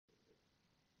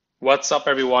What's up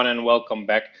everyone and welcome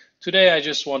back. Today I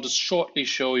just want to shortly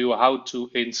show you how to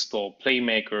install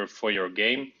Playmaker for your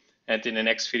game. And in the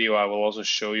next video I will also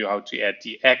show you how to add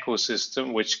the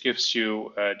ecosystem, which gives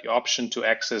you the option to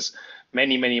access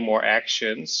many more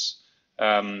actions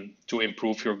to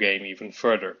improve your game even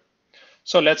further.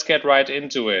 So let's get right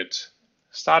into it.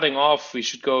 Starting off, we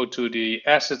should go to the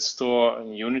asset store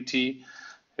in Unity.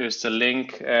 Here's the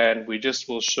link and we just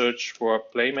will search for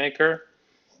Playmaker.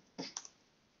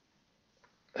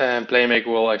 And Playmaker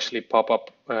will actually pop up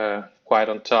quite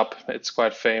on top. It's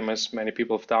quite famous. Many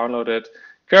people have downloaded it.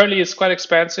 Currently, it's quite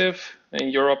expensive in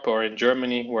Europe or in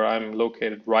Germany, where I'm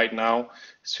located right now.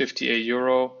 It's 58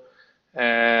 euro.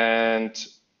 And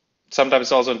sometimes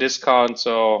it's also on discount.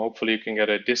 So hopefully you can get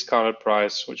a discounted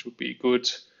price, which would be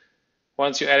good.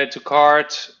 Once you add it to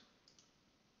cart,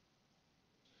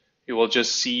 you will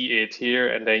just see it here,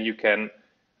 and then you can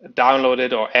download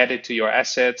it or add it to your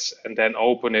assets and then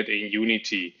open it in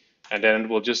Unity. And then it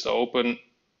will just open.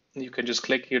 You can just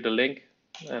click here the link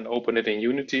and open it in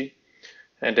Unity.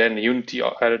 And then the Unity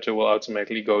editor will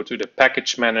automatically go to the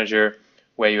package manager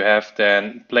where you have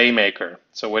then Playmaker.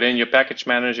 So within your package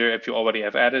manager, if you already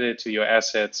have added it to your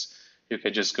assets, you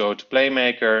can just go to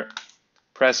Playmaker,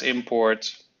 press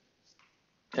import,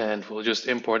 and we'll just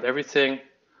import everything.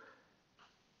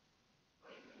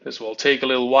 This will take a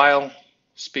little while.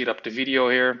 Speed up the video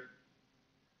here.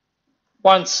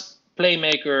 Once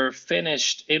Playmaker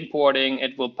finished importing,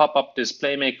 it will pop up this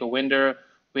Playmaker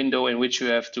window in which you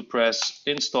have to press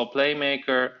install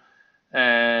Playmaker,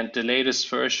 and the latest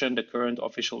version, the current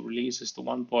official release, is the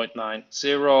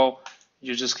 1.90.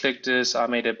 You just click this, I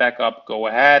made a backup, go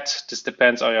ahead. This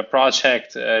depends on your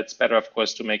project. It's better, of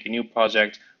course, to make a new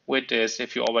project with this.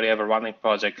 If you already have a running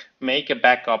project, make a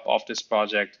backup of this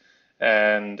project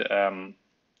and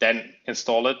then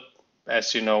install it.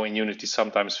 As you know, in Unity,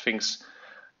 sometimes things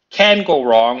can go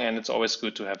wrong, and it's always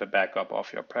good to have a backup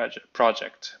of your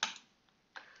project.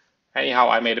 Anyhow,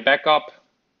 I made a backup,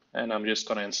 and I'm just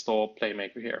going to install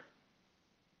Playmaker here.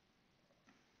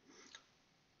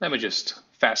 Let me just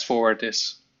fast forward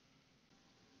this.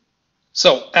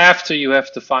 So after you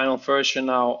have the final version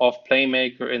now of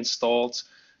Playmaker installed,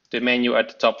 the menu at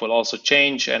the top will also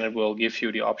change, and it will give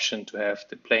you the option to have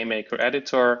the Playmaker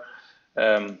Editor.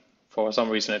 For some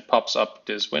reason, it pops up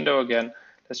this window again.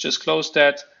 Let's just close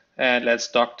that, and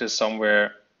let's dock this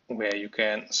somewhere where you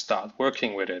can start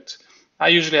working with it. I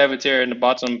usually have it here in the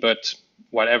bottom, but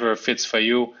whatever fits for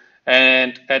you.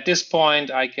 And at this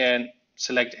point, I can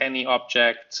select any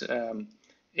object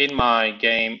in my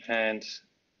game and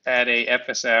add a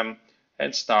FSM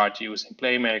and start using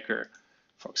Playmaker.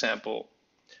 For example,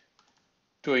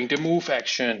 doing the move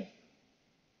action,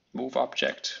 move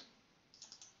object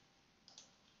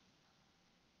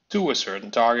to a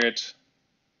certain target.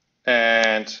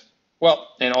 And well,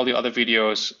 in all the other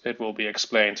videos, it will be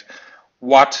explained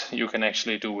what you can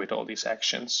actually do with all these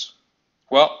actions.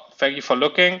 Well, thank you for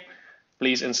looking.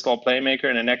 Please install Playmaker.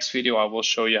 In the next video, I will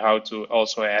show you how to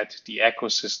also add the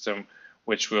ecosystem,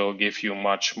 which will give you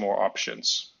much more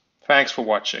options. Thanks for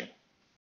watching.